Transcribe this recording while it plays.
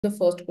The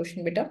first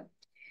question, beta.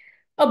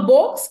 A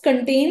box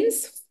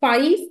contains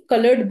 5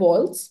 colored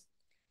balls,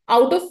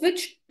 out of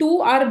which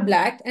 2 are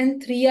black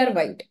and 3 are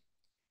white.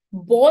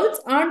 Balls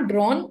are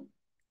drawn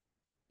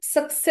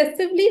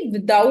successively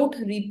without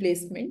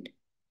replacement.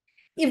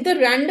 If the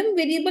random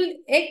variable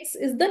x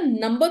is the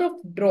number of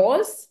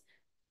draws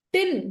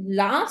till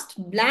last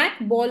black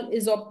ball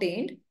is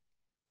obtained,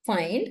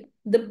 find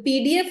the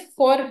PDF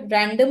for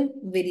random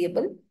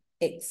variable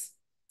x.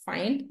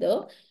 Find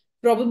the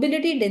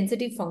probability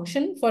density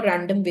function for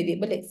random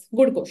variable x.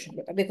 Good question,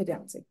 beta. देखो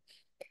ध्यान से.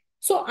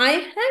 So I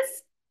have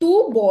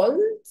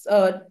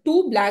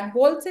 2 black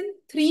balls and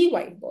 3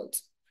 white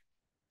balls.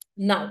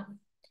 Now,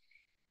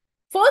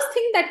 first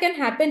thing that can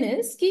happen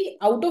is ki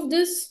out of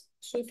this,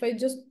 so if I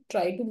just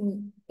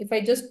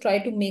try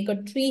to make a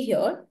tree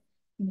here,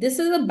 this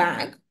is a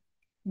bag.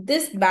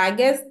 This bag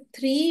has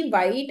 3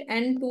 white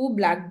and 2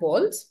 black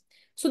balls.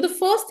 So the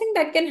first thing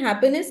that can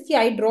happen is ki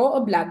I draw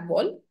a black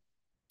ball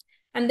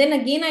and then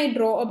again I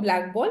draw a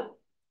black ball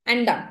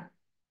and done.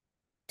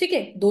 ठीक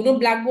है, दोनों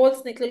black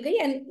balls निकल गई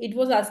and it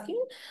was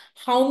asking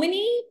how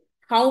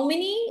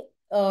many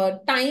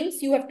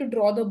times you have to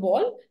draw the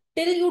ball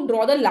till you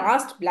draw the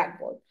last black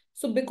ball.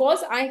 So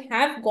because I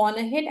have gone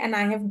ahead and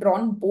I have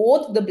drawn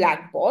both the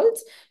black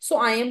balls, so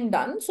I am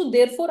done. So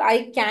therefore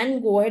I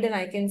can go ahead and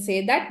I can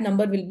say that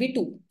number will be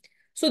 2.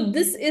 So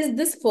this is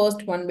this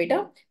first one,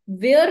 beta,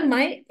 where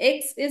my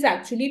x is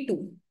actually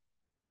 2.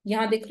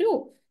 यहाँ देख रहे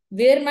हो?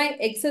 Where my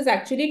x is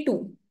actually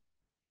 2.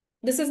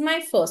 This is my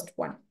first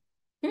one.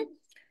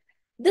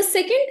 The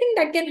second thing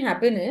that can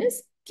happen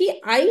is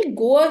कि I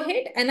go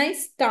ahead and I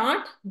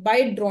start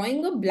by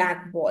drawing a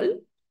black ball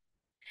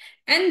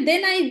and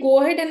then I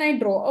go ahead and I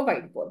draw a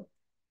white ball.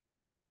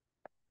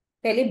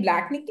 पहले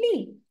black निकली,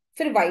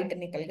 फिर white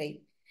निकल गई.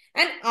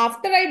 And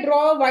after I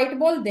draw a white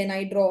ball, then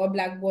I draw a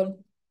black ball.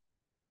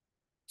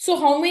 So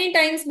how many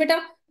times,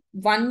 beta?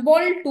 1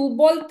 ball, 2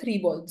 ball, 3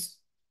 balls.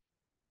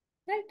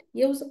 Right?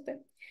 ये हो सकता है.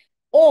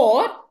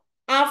 Or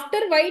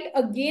after white,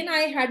 again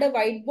I had a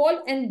white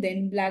ball and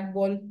then black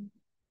ball.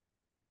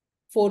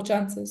 4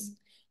 chances.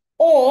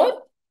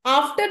 Or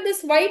after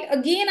this white,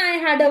 again I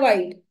had a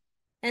white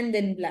and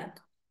then black.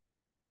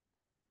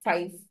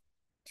 5.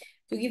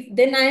 So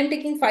then I am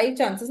taking 5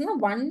 chances. No?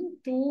 1,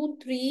 2,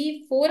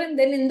 3, 4, and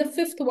then in the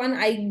 5th one,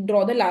 I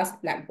draw the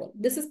last black ball.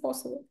 This is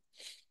possible.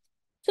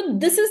 So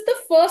this is the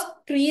first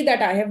tree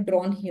that I have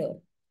drawn here.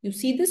 You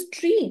see this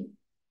tree?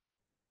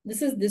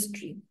 This is this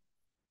tree.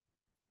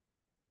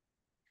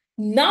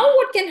 Now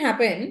what can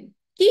happen?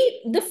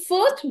 The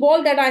first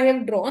ball that I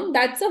have drawn,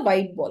 that's a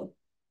white ball.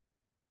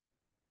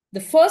 The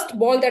first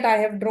ball that I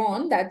have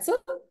drawn, that's a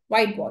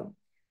white ball.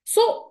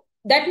 So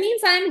that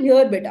means I am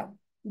here, beta.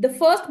 The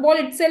first ball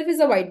itself is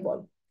a white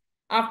ball.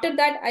 After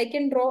that, I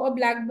can draw a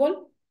black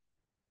ball.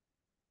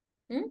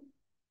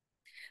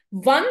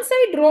 Once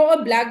I draw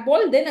a black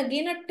ball, then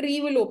again a tree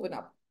will open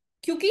up.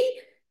 Kyuki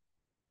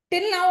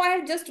till now I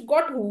have just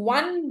got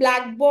 1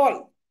 black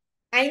ball.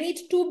 I need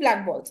 2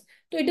 black balls.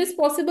 So it is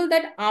possible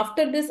that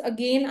after this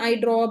again I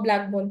draw a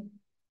black ball.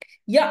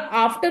 Yeah,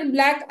 after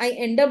black I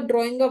end up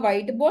drawing a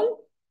white ball.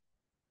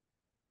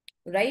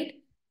 Right?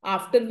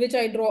 After which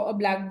I draw a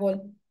black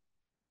ball.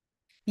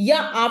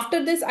 Yeah,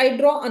 after this I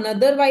draw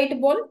another white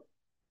ball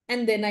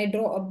and then I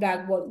draw a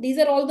black ball. These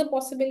are all the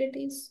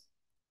possibilities.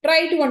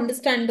 Try to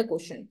understand the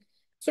question.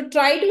 So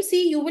try to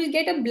see, you will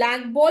get a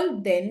black ball,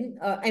 then,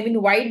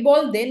 white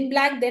ball, then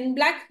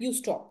black, you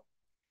stop.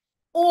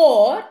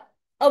 Or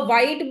a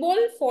white ball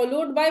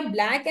followed by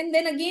black and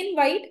then again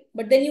white,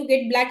 but then you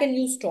get black and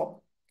you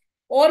stop.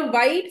 Or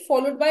white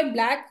followed by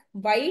black,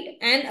 white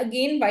and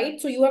again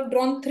white. So you have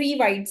drawn 3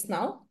 whites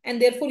now and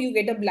therefore you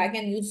get a black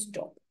and you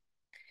stop.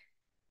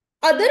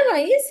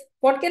 Otherwise,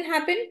 what can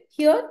happen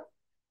here?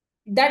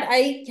 That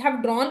I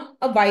have drawn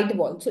a white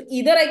ball. So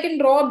either I can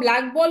draw a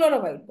black ball or a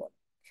white ball.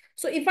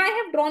 So if I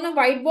have drawn a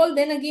white ball,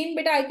 then again,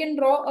 beta, I can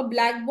draw a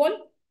black ball.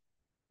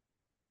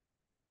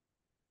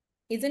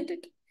 Isn't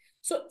it?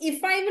 So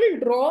if I will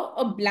draw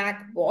a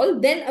black ball,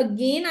 then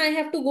again I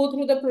have to go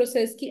through the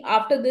process. Ki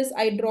after this,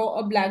 I draw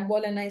a black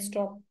ball and I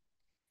stop.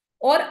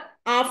 Or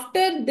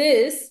after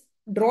this,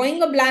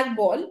 drawing a black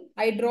ball,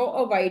 I draw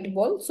a white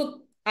ball.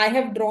 So I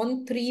have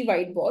drawn 3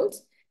 white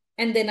balls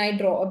and then I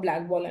draw a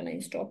black ball and I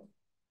stop.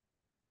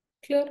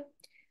 Clear?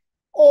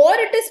 Or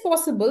it is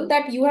possible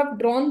that you have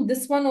drawn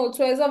this one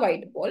also as a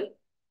white ball.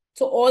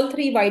 So all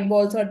 3 white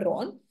balls are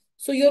drawn.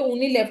 So you're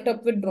only left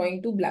up with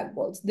drawing 2 black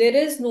balls. There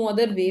is no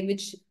other way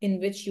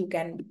in which you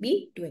can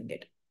be doing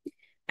it.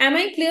 Am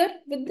I clear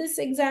with this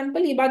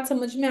example? ये बात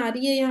समझ में आ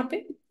रही है यहाँ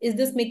पे? Is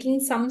this making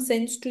some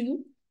sense to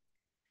you?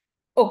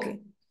 Okay.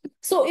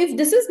 So if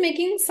this is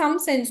making some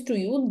sense to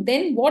you,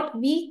 then what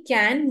we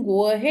can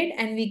go ahead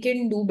and we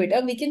can do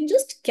better, we can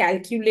just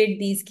calculate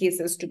these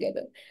cases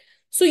together.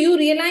 So you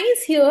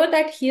realize here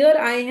that here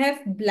I have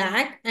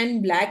black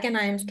and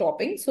I am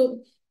stopping.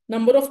 So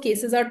number of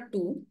cases are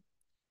 2.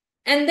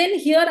 And then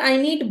here I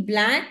need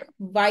black,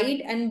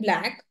 white and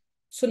black.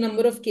 So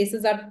number of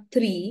cases are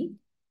 3.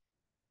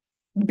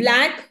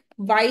 Black,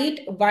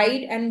 white,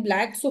 white and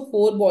black. So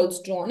 4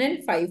 balls drawn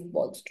and 5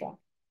 balls drawn.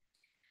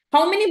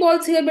 How many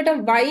balls here, beta?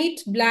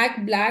 White,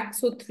 black, black.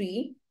 So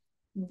 3.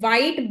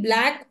 White,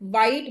 black,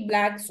 white,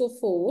 black. So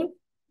 4.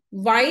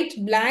 White,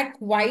 black,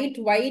 white,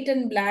 white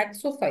and black.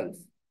 So 5.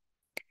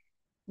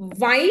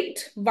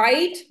 White,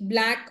 white,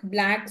 black,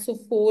 black. So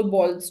 4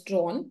 balls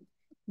drawn.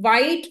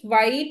 White,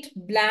 white,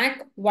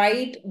 black,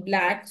 white,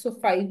 black. So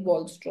 5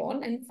 balls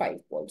drawn and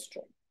 5 balls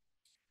drawn.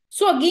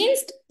 So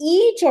against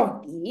each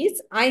of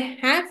these, I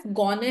have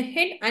gone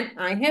ahead and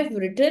I have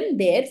written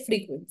their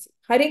frequency.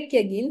 Har ek ke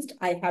against,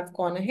 I have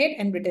gone ahead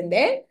and written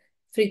their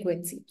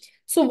frequency.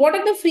 So what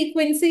are the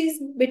frequencies,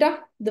 beta?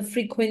 The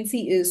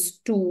frequency is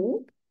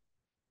 2,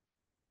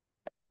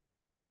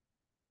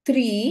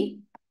 3,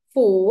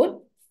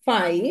 4,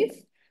 5,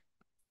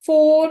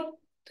 4,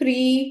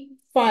 3,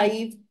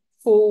 5,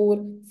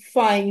 4,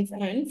 5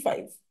 and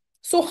 5.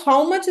 So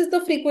how much is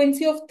the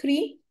frequency of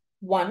 3?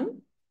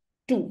 1,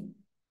 2.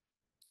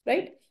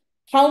 Right?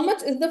 How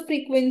much is the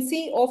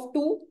frequency of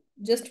 2?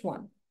 Just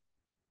 1.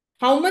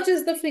 How much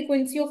is the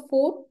frequency of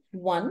 4?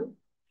 1,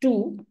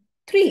 2,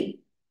 3.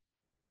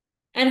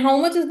 And how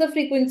much is the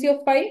frequency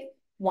of 5?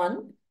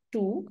 1,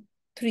 2,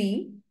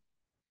 3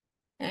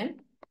 and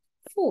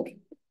 4.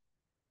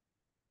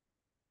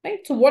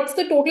 Right? So what's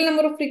the total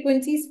number of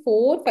frequencies?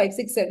 4, 5,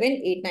 6, 7,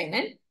 8, 9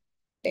 and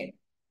 10.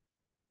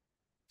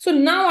 So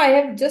now I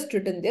have just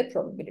written their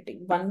probability.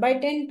 1 by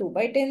 10, 2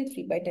 by 10,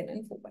 3 by 10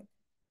 and 4 by 10.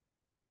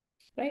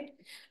 Right?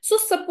 So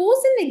suppose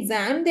in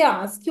exam, they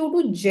ask you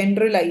to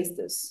generalize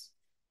this.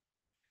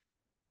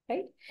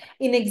 Right?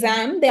 In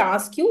exam, they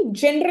ask you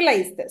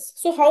generalize this.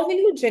 So how will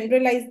you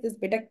generalize this,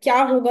 beta?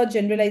 Kya hoga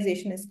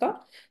generalization iska?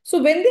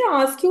 So when they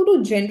ask you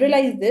to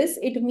generalize this,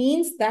 it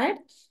means that,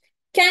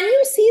 can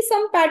you see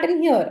some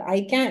pattern here?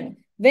 I can.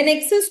 When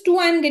x is 2,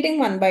 I am getting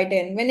 1 by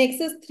 10. When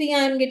x is 3, I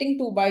am getting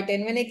 2 by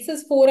 10. When x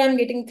is 4, I am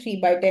getting 3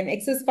 by 10.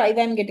 X is 5,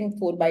 I am getting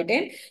 4 by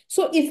 10.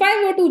 So if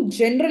I were to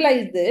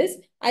generalize this,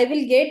 I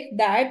will get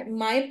that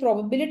my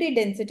probability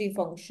density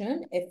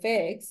function,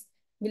 fx,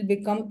 will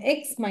become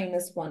x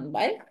minus 1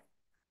 by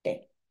 10.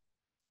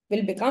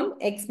 Will become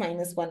x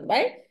minus 1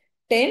 by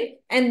 10.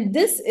 And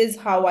this is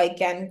how I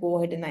can go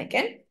ahead and I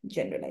can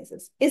generalize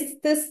this. Is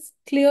this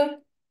clear?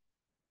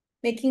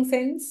 Making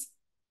sense?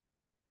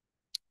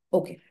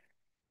 Okay.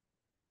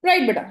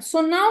 Right, beta.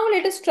 So now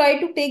let us try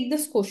to take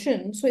this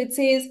question. So it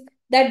says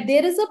that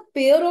there is a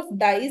pair of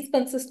dice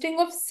consisting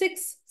of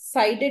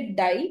 6-sided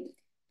die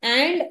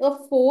and a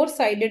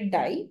 4-sided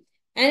die,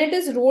 and it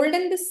is rolled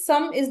and the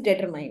sum is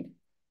determined.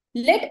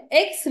 Let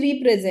x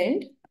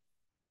represent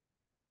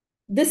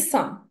this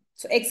sum.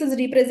 So x is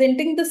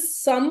representing the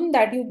sum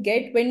that you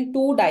get when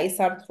 2 dice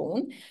are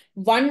thrown.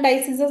 One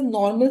dice is a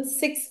normal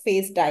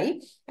 6-face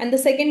die and the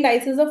second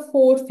dice is a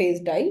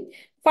 4-face die.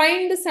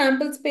 Find the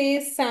sample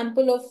space,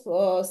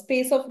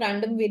 space of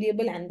random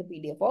variable and the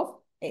PDF of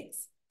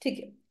x.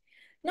 Okay.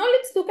 Now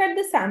let's look at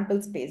the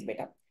sample space,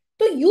 beta.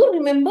 So you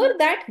remember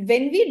that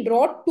when we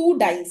draw 2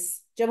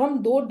 dice, जब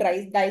हम दो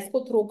dice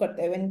को throw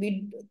करते हैं, when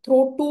we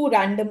throw 2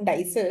 random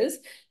dices,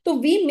 so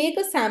we make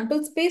a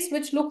sample space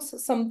which looks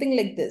something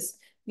like this.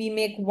 We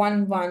make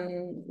 1,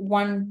 1,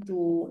 1,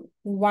 2,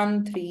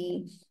 1,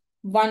 3,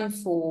 1,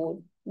 4,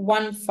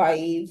 1,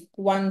 5,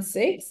 1,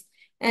 6.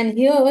 And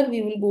here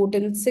we will go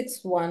till 6,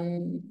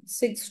 1,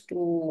 6,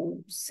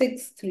 2,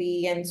 6,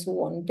 3, and so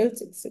on till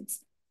 6,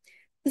 6.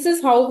 This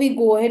is how we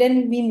go ahead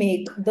and we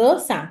make the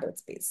sample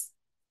space.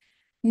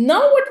 Now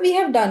what we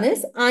have done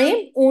is, I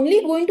am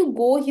only going to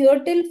go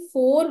here till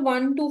 4,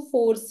 1, 2,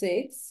 4,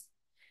 6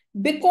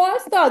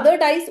 because the other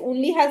dice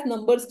only has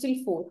numbers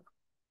till 4.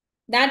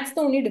 That's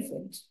the only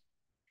difference.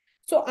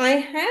 So I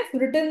have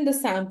written the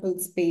sample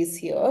space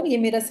here. Ye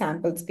mera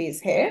sample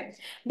space hai.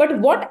 But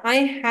what I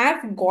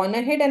have gone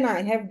ahead and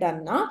I have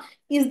done now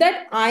is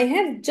that I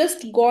have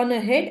just gone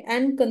ahead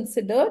and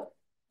considered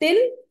till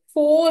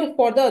 4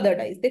 for the other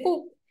dice.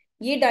 देखो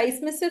ये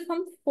dice में सिर्फ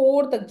हम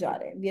 4 तक जा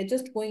रहे हैं. We are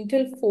just going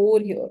till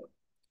 4 here.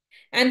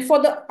 And for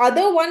the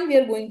other one, we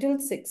are going till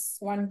 6.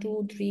 1,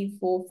 2, 3,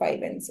 4,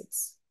 5, and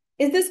 6.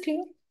 Is this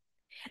clear?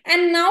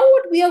 And now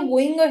what we are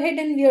going ahead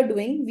and we are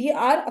doing, we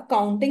are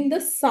accounting the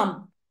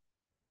sum.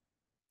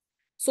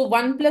 So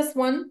 1 plus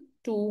 1,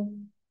 2,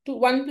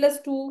 1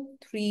 plus 2,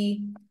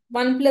 3,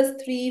 1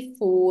 plus 3,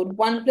 4,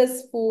 1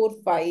 plus 4,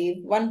 5,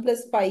 1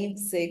 plus 5,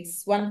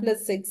 6, 1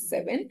 plus 6,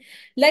 7.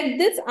 Like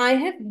this, I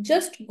have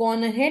just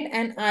gone ahead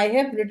and I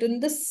have written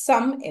the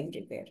sum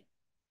everywhere.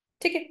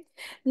 Okay.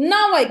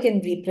 Now I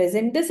can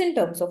represent this in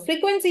terms of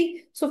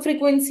frequency. So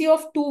frequency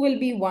of 2 will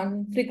be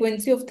 1,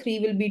 frequency of 3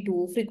 will be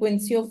 2,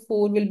 frequency of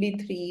 4 will be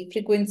 3,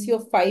 frequency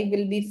of 5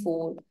 will be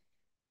 4,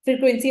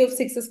 frequency of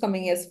 6 is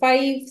coming as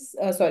 5,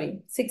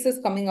 6 is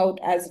coming out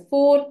as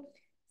 4,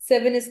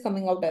 7 is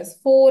coming out as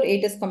 4,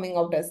 8 is coming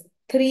out as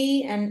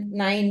 3, and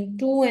 9,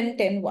 2, and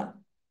 10, 1.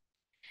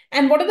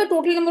 And what are the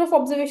total number of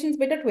observations,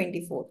 beta?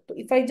 24. So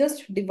if I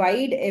just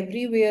divide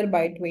everywhere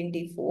by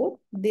 24,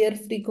 their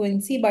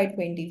frequency by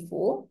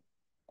 24,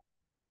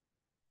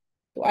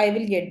 So I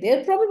will get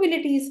their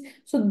probabilities.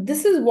 So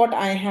this is what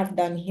I have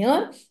done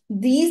here.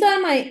 These are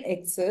my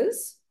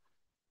x's.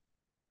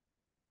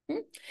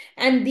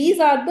 And these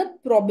are the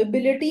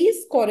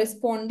probabilities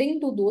corresponding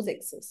to those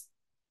x's.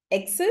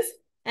 X's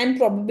and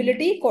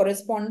probability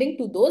corresponding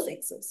to those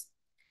x's.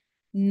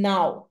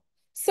 Now,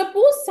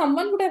 suppose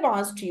someone would have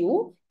asked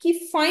you,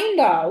 find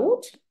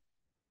out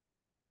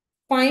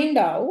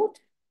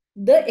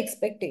the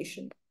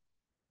expectation.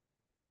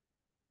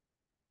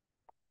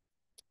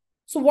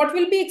 So what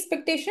will be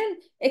expectation?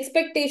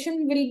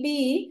 Expectation will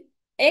be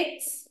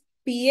x,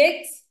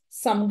 px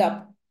summed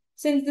up.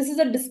 Since this is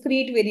a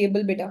discrete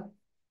variable beta.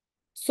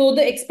 So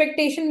the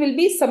expectation will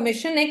be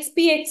summation x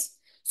px.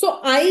 So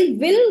I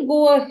will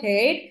go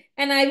ahead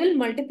and I will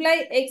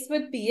multiply x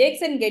with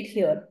px and get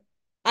here.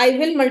 I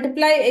will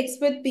multiply x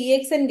with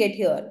px and get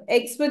here.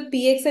 X with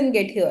px and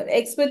get here.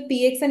 X with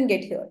px and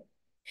get here.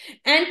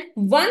 And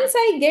once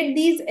I get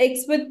these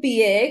x with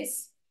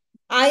px,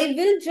 I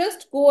will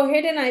just go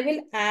ahead and I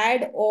will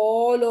add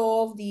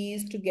all of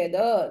these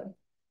together.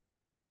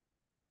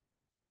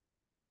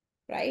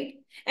 Right?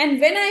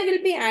 And when I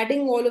will be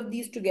adding all of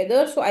these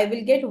together, so I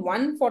will get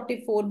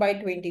 144 by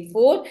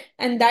 24,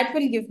 and that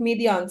will give me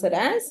the answer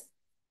as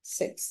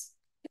 6.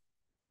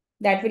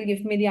 That will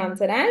give me the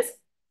answer as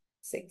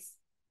 6.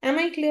 Am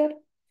I clear?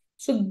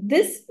 So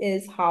this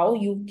is how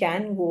you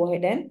can go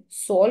ahead and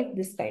solve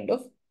this kind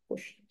of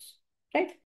questions, right?